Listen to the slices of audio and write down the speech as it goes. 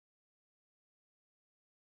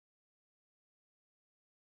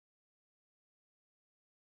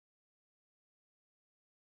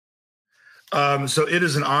So it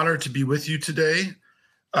is an honor to be with you today.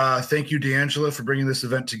 Thank you, D'Angela, for bringing this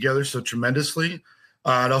event together so tremendously.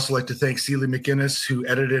 I'd also like to thank Celie McInnes, who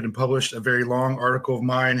edited and published a very long article of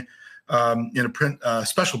mine in a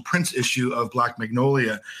special Prince issue of Black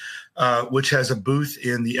Magnolia, which has a booth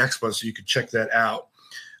in the expo, so you can check that out.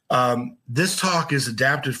 This talk is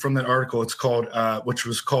adapted from that article. It's called, which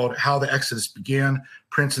was called "How the Exodus Began: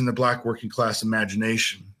 Prince and the Black Working Class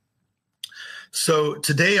Imagination." So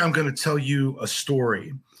today I'm going to tell you a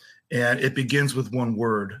story, and it begins with one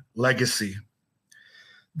word: legacy.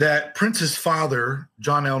 That Prince's father,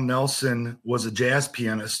 John L. Nelson, was a jazz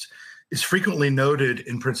pianist is frequently noted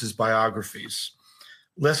in Prince's biographies.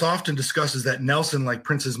 Less often discussed is that Nelson, like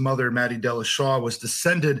Prince's mother, Mattie Della Shaw, was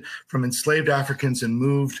descended from enslaved Africans and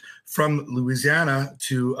moved from Louisiana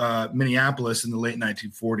to Minneapolis in the late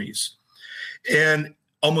 1940s. And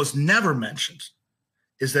almost never mentioned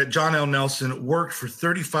is that John L. Nelson worked for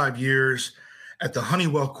 35 years at the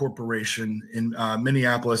Honeywell Corporation in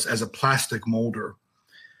Minneapolis as a plastic molder.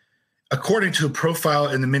 According to a profile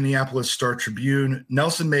in the Minneapolis Star-Tribune,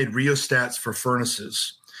 Nelson made rheostats for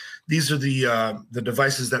furnaces. These are the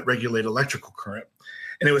devices that regulate electrical current.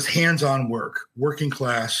 And it was hands-on work, working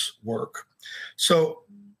class work. So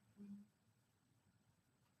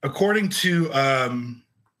according to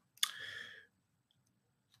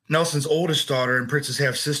Nelson's oldest daughter and Prince's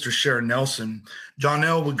half-sister, Sharon Nelson, John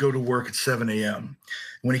L. would go to work at 7 a.m.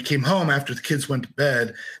 When he came home after the kids went to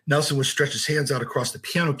bed, Nelson would stretch his hands out across the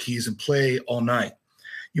piano keys and play all night.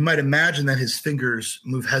 You might imagine that his fingers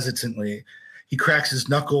move hesitantly. He cracks his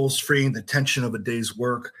knuckles, freeing the tension of a day's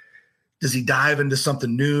work. Does he dive into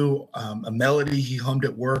something new, a melody he hummed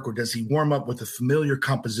at work, or does he warm up with a familiar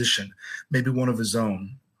composition, maybe one of his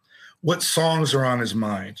own? What songs are on his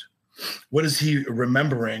mind? What is he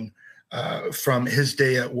remembering from his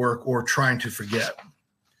day at work or trying to forget?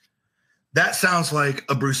 That sounds like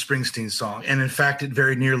a Bruce Springsteen song. And in fact, it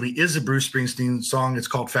very nearly is a Bruce Springsteen song. It's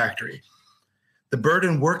called Factory. The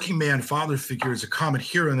burdened working man father figure is a common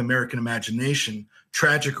hero in the American imagination,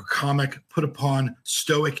 tragic or comic, put upon,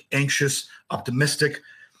 stoic, anxious, optimistic.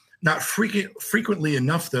 Not frequently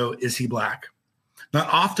enough, though, is he Black. Not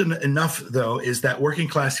often enough, though, is that working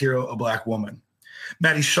class hero a Black woman.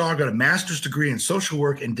 Mattie Shaw got a master's degree in social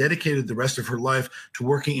work and dedicated the rest of her life to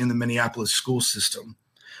working in the Minneapolis school system.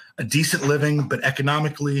 A decent living, but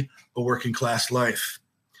economically a working class life.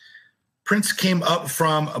 Prince came up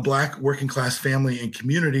from a Black working class family and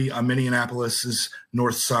community on Minneapolis's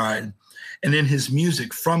north side. And in his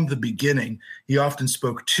music from the beginning, he often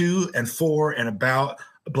spoke to and for and about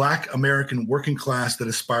a Black American working class that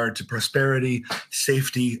aspired to prosperity,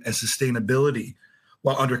 safety, and sustainability,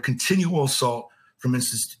 while under continual assault from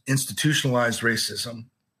institutionalized racism.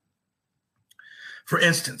 For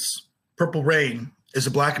instance, Purple Rain is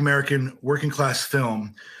a Black American working class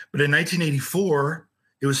film, but in 1984,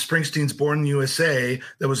 it was Springsteen's Born in the USA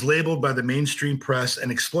that was labeled by the mainstream press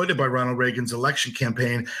and exploited by Ronald Reagan's election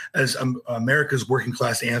campaign as America's working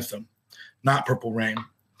class anthem, not Purple Rain.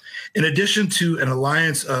 In addition to an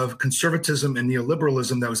alliance of conservatism and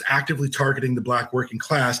neoliberalism that was actively targeting the Black working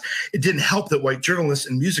class, it didn't help that white journalists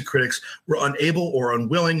and music critics were unable or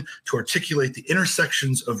unwilling to articulate the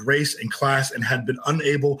intersections of race and class and had been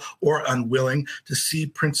unable or unwilling to see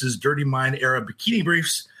Prince's Dirty Mind era bikini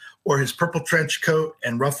briefs or his purple trench coat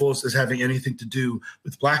and ruffles as having anything to do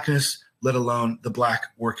with Blackness, let alone the Black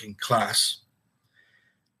working class.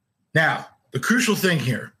 Now, the crucial thing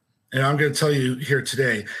here, and I'm going to tell you here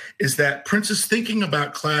today, is that Prince's thinking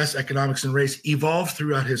about class, economics, and race evolved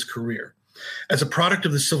throughout his career. As a product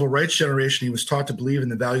of the civil rights generation, he was taught to believe in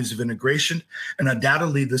the values of integration, and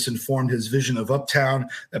undoubtedly this informed his vision of Uptown,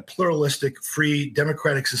 a pluralistic, free,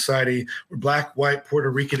 democratic society where Black, white,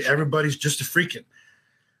 Puerto Rican, everybody's just a freaking.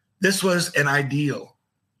 This was an ideal.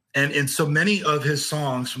 And in so many of his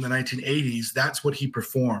songs from the 1980s, that's what he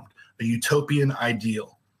performed, a utopian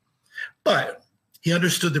ideal. But he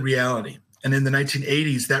understood the reality. And in the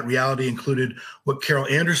 1980s, that reality included what Carol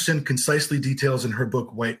Anderson concisely details in her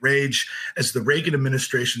book, White Rage, as the Reagan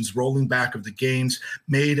administration's rolling back of the gains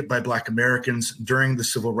made by Black Americans during the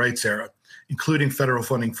civil rights era, including federal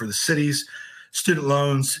funding for the cities, student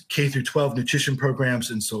loans, K-12 nutrition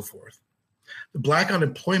programs, and so forth. The Black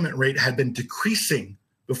unemployment rate had been decreasing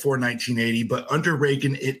before 1980, but under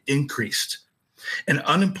Reagan, it increased. And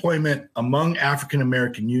unemployment among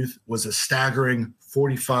African-American youth was a staggering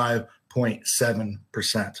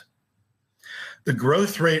 45.7%. The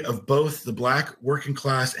growth rate of both the Black working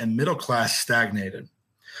class and middle class stagnated.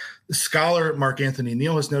 The scholar Mark Anthony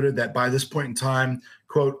Neal has noted that by this point in time,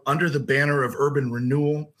 quote, under the banner of urban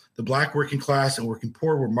renewal, the the Black working class and working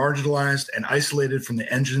poor were marginalized and isolated from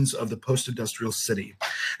the engines of the post-industrial city,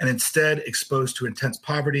 and instead exposed to intense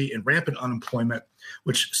poverty and rampant unemployment,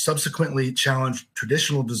 which subsequently challenged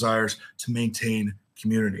traditional desires to maintain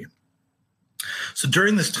community. So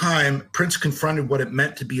during this time, Prince confronted what it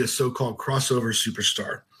meant to be a so-called crossover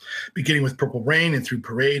superstar. Beginning with Purple Rain and through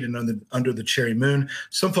Parade and Under the Cherry Moon,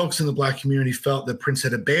 some folks in the Black community felt that Prince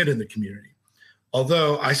had abandoned the community,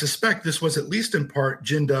 although I suspect this was at least in part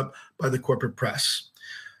ginned up by the corporate press.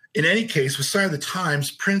 In any case, with Sign of the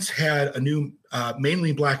Times, Prince had a new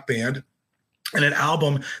mainly Black band and an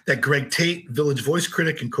album that Greg Tate, Village Voice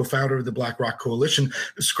critic and co-founder of the Black Rock Coalition,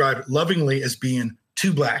 described lovingly as being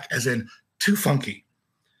too Black, as in too funky.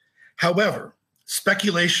 However,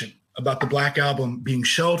 speculation about the Black album being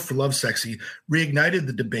shelved for Lovesexy reignited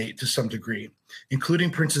the debate to some degree, including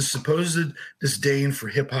Prince's supposed disdain for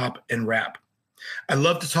hip hop and rap. I'd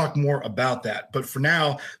love to talk more about that, but for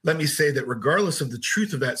now, let me say that regardless of the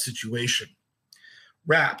truth of that situation,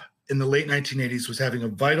 rap in the late 1980s was having a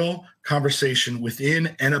vital conversation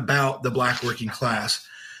within and about the Black working class,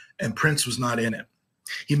 and Prince was not in it.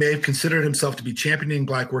 He may have considered himself to be championing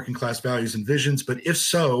Black working class values and visions, but if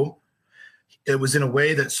so, it was in a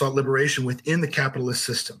way that sought liberation within the capitalist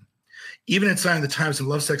system. Even in Sign of the Times and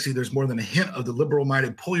Lovesexy, there's more than a hint of the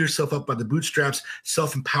liberal-minded, pull yourself up by the bootstraps,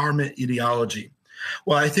 self-empowerment ideology.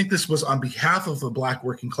 While I think this was on behalf of a Black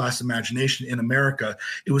working class imagination in America,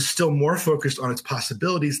 it was still more focused on its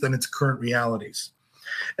possibilities than its current realities.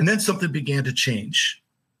 And then something began to change.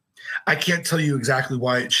 I can't tell you exactly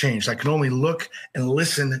why it changed. I can only look and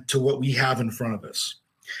listen to what we have in front of us.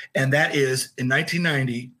 And that is, in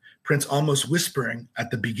 1990, Prince almost whispering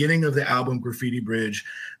at the beginning of the album Graffiti Bridge,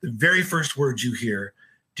 the very first words you hear,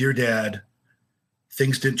 "Dear Dad,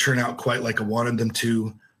 things didn't turn out quite like I wanted them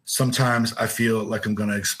to. Sometimes I feel like I'm going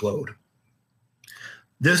to explode."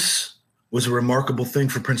 This was a remarkable thing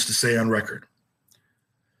for Prince to say on record.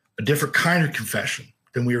 A different kind of confession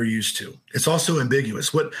than we were used to. It's also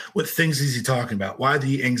ambiguous. What things is he talking about? Why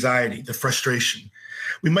the anxiety, the frustration?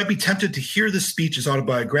 We might be tempted to hear this speech as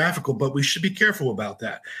autobiographical, but we should be careful about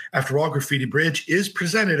that. After all, Graffiti Bridge is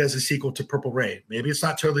presented as a sequel to Purple Rain. Maybe it's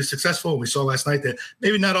not totally successful. We saw last night that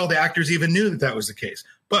maybe not all the actors even knew that that was the case.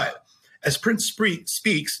 But as Prince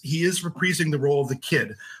speaks, he is reprising the role of the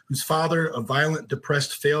kid whose father, a violent,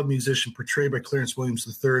 depressed, failed musician portrayed by Clarence Williams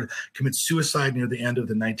III, commits suicide near the end of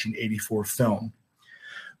the 1984 film.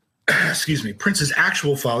 Excuse me, Prince's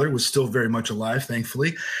actual father was still very much alive,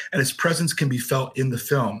 thankfully, and his presence can be felt in the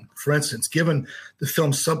film. For instance, given the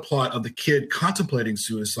film's subplot of the kid contemplating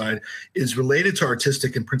suicide is related to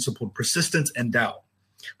artistic and principled persistence and doubt,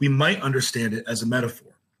 we might understand it as a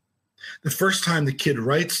metaphor. The first time the kid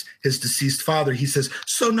writes his deceased father, he says,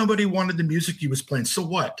 "So nobody wanted the music you was playing. So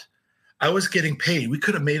what? I was getting paid. We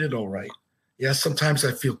could have made it all right. Yeah, sometimes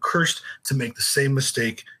I feel cursed to make the same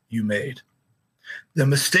mistake you made." The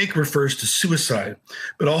mistake refers to suicide,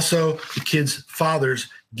 but also the kid's father's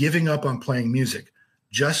giving up on playing music,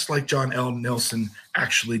 just like John L. Nelson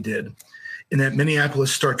actually did. In that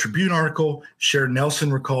Minneapolis Star Tribune article, Sharon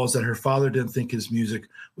Nelson recalls that her father didn't think his music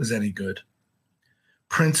was any good.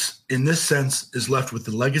 Prince, in this sense, is left with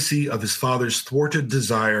the legacy of his father's thwarted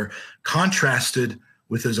desire, contrasted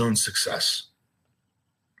with his own success.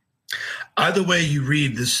 Either way you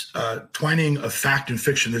read this twining of fact and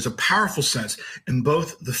fiction, there's a powerful sense in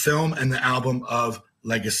both the film and the album of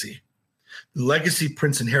legacy. The legacy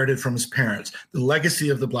Prince inherited from his parents, the legacy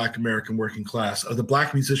of the Black American working class, of the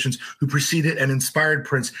Black musicians who preceded and inspired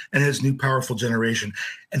Prince and his new powerful generation,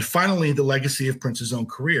 and finally, the legacy of Prince's own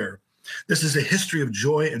career. This is a history of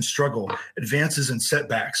joy and struggle, advances and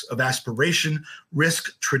setbacks, of aspiration,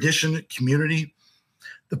 risk, tradition, community.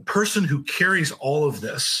 The person who carries all of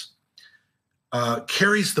this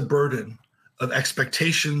carries the burden of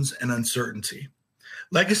expectations and uncertainty.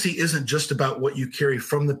 Legacy isn't just about what you carry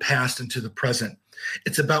from the past into the present.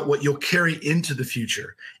 It's about what you'll carry into the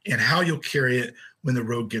future and how you'll carry it when the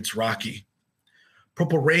road gets rocky.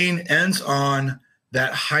 Purple Rain ends on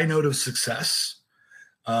that high note of success.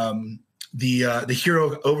 The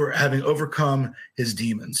hero having overcome his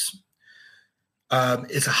demons.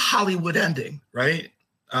 It's a Hollywood ending, right?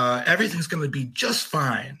 Everything's going to be just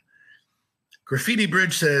fine. Graffiti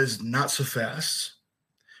Bridge says, not so fast.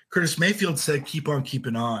 Curtis Mayfield said, keep on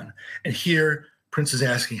keeping on. And here, Prince is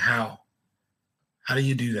asking how. How do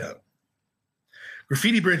you do that?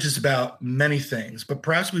 Graffiti Bridge is about many things, but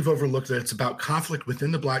perhaps we've overlooked that it's about conflict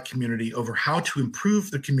within the Black community over how to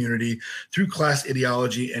improve the community through class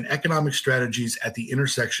ideology and economic strategies at the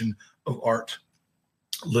intersection of art,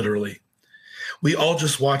 literally. We all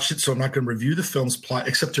just watched it, so I'm not going to review the film's plot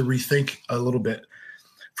except to rethink a little bit.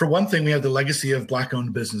 For one thing, we have the legacy of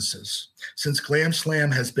Black-owned businesses. Since Glam Slam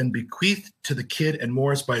has been bequeathed to the Kid and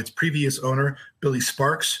Morris by its previous owner, Billy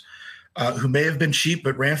Sparks, who may have been cheap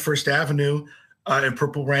but ran First Avenue in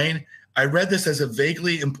Purple Rain, I read this as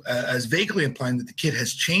vaguely implying that the Kid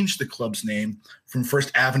has changed the club's name from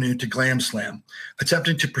First Avenue to Glam Slam,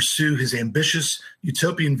 attempting to pursue his ambitious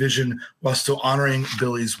utopian vision while still honoring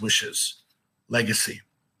Billy's wishes. Legacy.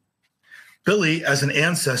 Billy, as an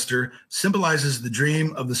ancestor, symbolizes the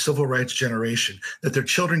dream of the civil rights generation, that their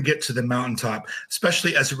children get to the mountaintop,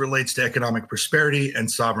 especially as it relates to economic prosperity and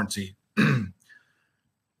sovereignty. The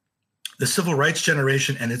civil rights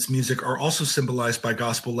generation and its music are also symbolized by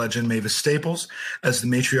gospel legend Mavis Staples as the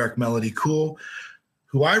matriarch Melody Cool,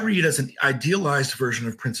 who I read as an idealized version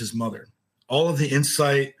of Prince's mother.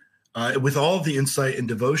 With all of the insight and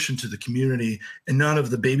devotion to the community, and none of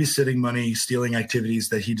the babysitting, money stealing activities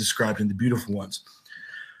that he described in The Beautiful Ones.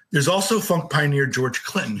 There's also funk pioneer George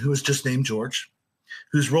Clinton, who is just named George,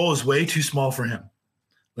 whose role is way too small for him,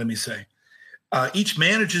 let me say. Each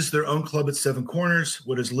manages their own club at Seven Corners,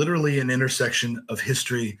 what is literally an intersection of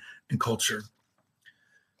history and culture.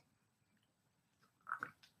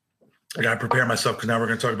 I got to prepare myself because now we're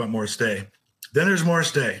going to talk about Morris Day. Then there's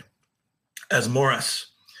Morris Day as Morris,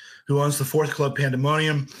 who owns the fourth club,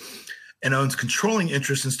 Pandemonium, and owns controlling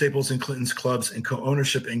interest in Staples and Clinton's clubs and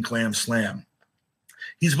co-ownership in Glam Slam.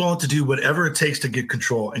 He's willing to do whatever it takes to get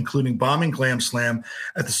control, including bombing Glam Slam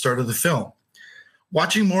at the start of the film.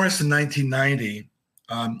 Watching Morris in 1990,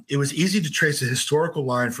 it was easy to trace a historical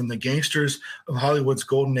line from the gangsters of Hollywood's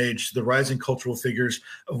golden age to the rising cultural figures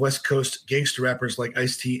of West Coast gangster rappers like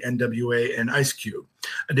Ice-T, NWA, and Ice Cube.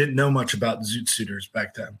 I didn't know much about the Zoot Suiters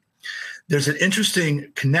back then. There's an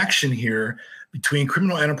interesting connection here between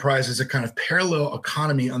criminal enterprise as a kind of parallel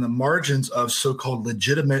economy on the margins of so-called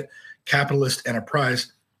legitimate capitalist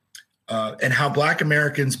enterprise, and how Black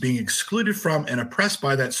Americans being excluded from and oppressed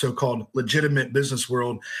by that so-called legitimate business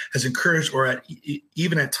world has encouraged or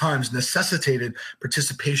even at times necessitated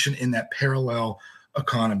participation in that parallel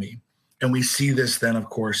economy. And we see this then, of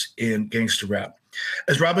course, in gangster rap.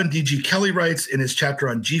 As Robin D.G. Kelly writes in his chapter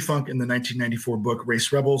on G-Funk in the 1994 book,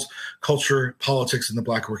 Race Rebels, Culture, Politics, and the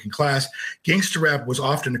Black Working Class, gangster rap was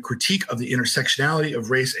often a critique of the intersectionality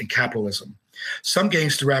of race and capitalism. Some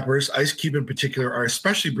gangster rappers, Ice Cube in particular, are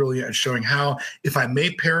especially brilliant at showing how, if I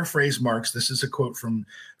may paraphrase Marx, this is a quote from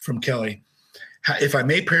Kelly, if I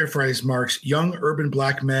may paraphrase Marx, young urban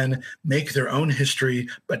Black men make their own history,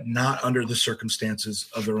 but not under the circumstances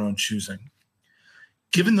of their own choosing.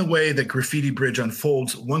 Given the way that Graffiti Bridge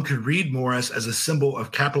unfolds, one could read Morris as a symbol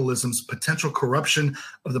of capitalism's potential corruption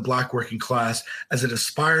of the Black working class as it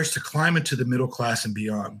aspires to climb into the middle class and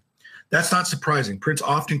beyond. That's not surprising. Prince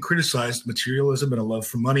often criticized materialism and a love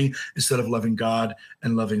for money instead of loving God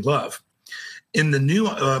and loving love. But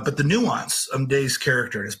the nuance of Day's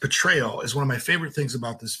character and his portrayal is one of my favorite things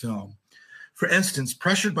about this film. For instance,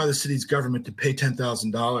 pressured by the city's government to pay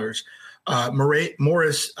 $10,000,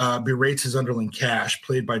 Morris berates his underling Cash,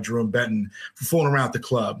 played by Jerome Benton, for fooling around at the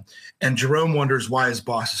club, and Jerome wonders why his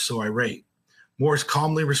boss is so irate. Morris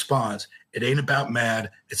calmly responds, "It ain't about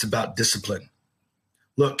mad, it's about discipline.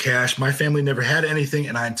 Look, Cash, my family never had anything,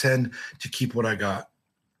 and I intend to keep what I got."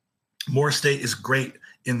 Morris Day is great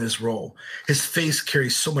in this role. His face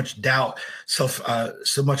carries so much doubt,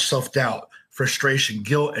 self-doubt, frustration,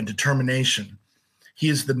 guilt, and determination. He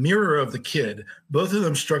is the mirror of the Kid, both of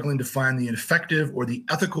them struggling to find the effective or the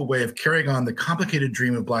ethical way of carrying on the complicated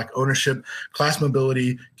dream of Black ownership, class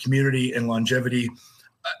mobility, community, and longevity,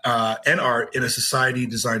 and art in a society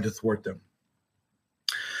designed to thwart them.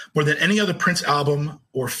 More than any other Prince album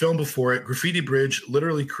or film before it, Graffiti Bridge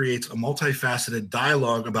literally creates a multifaceted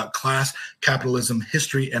dialogue about class, capitalism,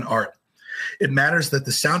 history, and art. It matters that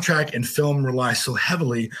the soundtrack and film rely so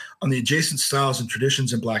heavily on the adjacent styles and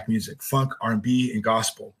traditions in Black music, funk, R&B, and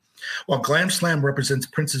gospel. While Glam Slam represents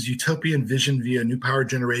Prince's utopian vision via New Power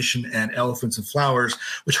Generation and Elephants and Flowers,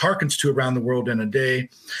 which harkens to Around the World in a Day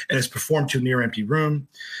and is performed to a near-empty room,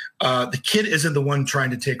 the Kid isn't the one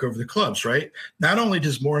trying to take over the clubs, right? Not only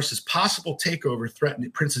does Morris's possible takeover threaten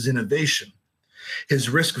Prince's innovation, his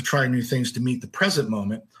risk of trying new things to meet the present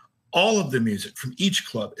moment, all of the music from each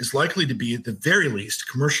club is likely to be, at the very least,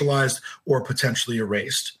 commercialized or potentially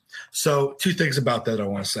erased. So 2 things about that I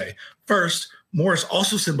want to say. First, Morris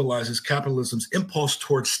also symbolizes capitalism's impulse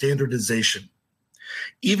towards standardization.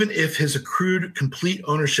 Even if his accrued complete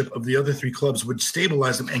ownership of the other 3 clubs would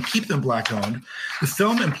stabilize them and keep them Black-owned, the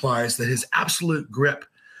film implies that his absolute grip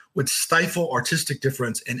would stifle artistic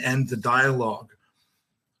difference and end the dialogue.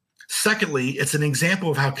 Secondly, it's an example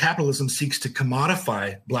of how capitalism seeks to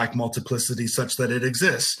commodify Black multiplicity such that it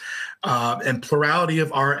exists, and plurality of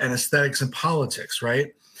art and aesthetics and politics,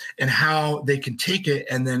 right? And how they can take it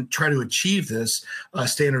and then try to achieve this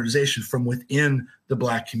standardization from within the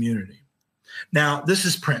Black community. Now, this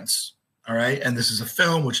is Prince. All right. And this is a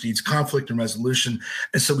film which needs conflict and resolution.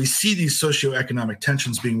 And so we see these socioeconomic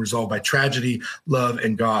tensions being resolved by tragedy, love,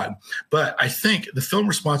 and God. But I think the film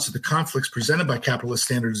responds to the conflicts presented by capitalist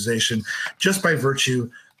standardization just by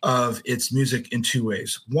virtue of its music in two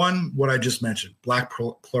ways. One, what I just mentioned, Black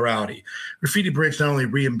plurality. Graffiti Bridge not only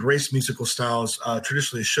re-embraced musical styles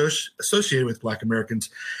traditionally associated with Black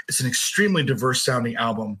Americans, it's an extremely diverse sounding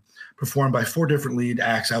album performed by 4 different lead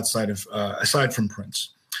acts aside from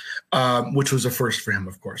Prince. Which was a first for him,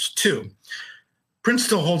 of course. 2, Prince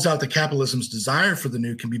still holds out that capitalism's desire for the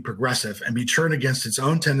new can be progressive and be turned against its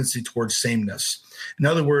own tendency towards sameness. In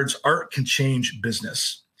other words, art can change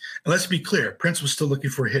business. And let's be clear, Prince was still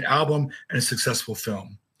looking for a hit album and a successful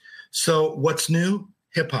film. So what's new?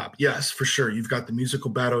 Hip hop. Yes, for sure. You've got the musical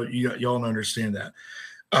battle. Y'all understand that.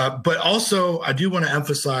 But also, I do want to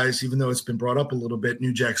emphasize, even though it's been brought up a little bit,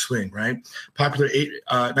 New Jack Swing, right? Popular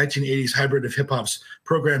 1980s hybrid of hip hop's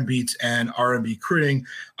program beats and R&B crooning,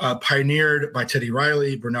 pioneered by Teddy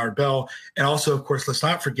Riley, Bernard Bell, and also, of course, let's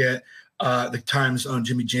not forget the Times' own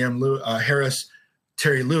Jimmy Jam Harris,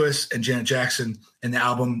 Terry Lewis, and Janet Jackson, and the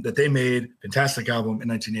album that they made, fantastic album in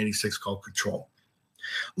 1986 called Control.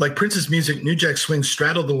 Like Prince's music, New Jack Swing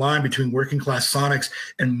straddled the line between working class sonics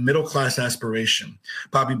and middle class aspiration.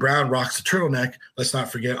 Bobby Brown rocks the turtleneck, let's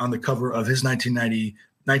not forget, on the cover of his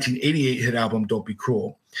 1988 hit album, Don't Be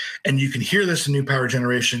Cruel. And you can hear this in New Power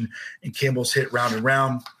Generation and Campbell's hit Round and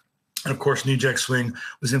Round. And of course, New Jack Swing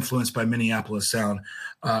was influenced by Minneapolis sound.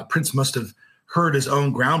 Prince must have heard his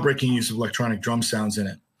own groundbreaking use of electronic drum sounds in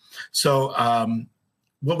it. So,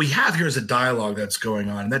 what we have here is a dialogue that's going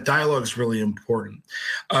on, and that dialogue is really important.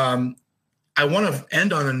 I want to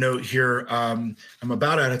end on a note here. I'm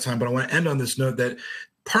about out of time, but I want to end on this note that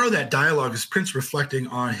part of that dialogue is Prince reflecting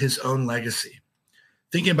on his own legacy,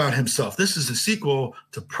 thinking about himself. This is a sequel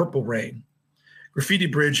to Purple Rain. Graffiti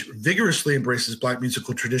Bridge vigorously embraces Black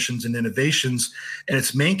musical traditions and innovations, and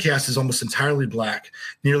its main cast is almost entirely Black.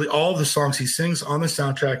 Nearly all of the songs he sings on the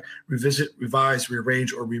soundtrack revisit, revise,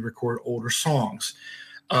 rearrange, or re-record older songs.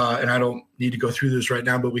 And I don't need to go through this right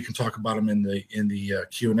now, but we can talk about them in the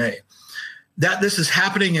Q&A. That this is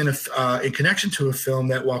happening in connection to a film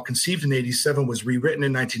that, while conceived in '87, was rewritten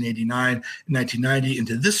in 1989 and 1990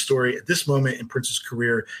 into this story at this moment in Prince's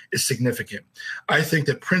career is significant. I think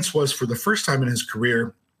that Prince was, for the first time in his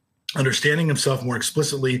career, understanding himself more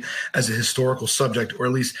explicitly as a historical subject, or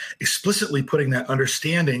at least explicitly putting that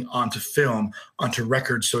understanding onto film, onto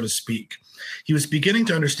record, so to speak. He was beginning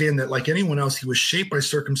to understand that, like anyone else, he was shaped by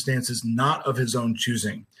circumstances not of his own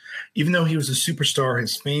choosing. Even though he was a superstar,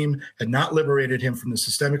 his fame had not liberated him from the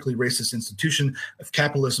systemically racist institution of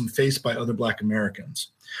capitalism faced by other Black Americans.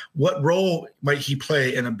 What role might he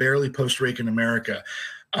play in a barely post-Reagan America?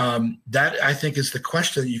 That, I think, is the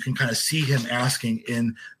question that you can kind of see him asking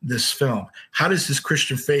in this film. How does his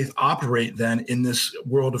Christian faith operate then in this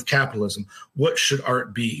world of capitalism? What should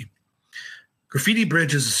art be? Graffiti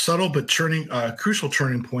Bridge is a subtle but crucial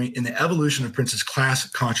turning point in the evolution of Prince's class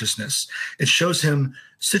consciousness. It shows him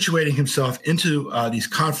situating himself into these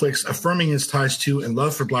conflicts, affirming his ties to and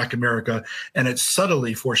love for Black America, and it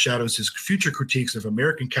subtly foreshadows his future critiques of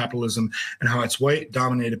American capitalism and how its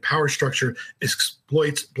white-dominated power structure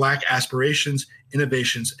exploits Black aspirations,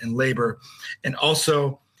 innovations, and labor. And it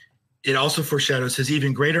also foreshadows his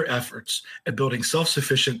even greater efforts at building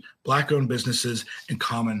self-sufficient Black-owned businesses and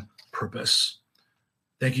common purpose.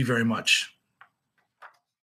 Thank you very much.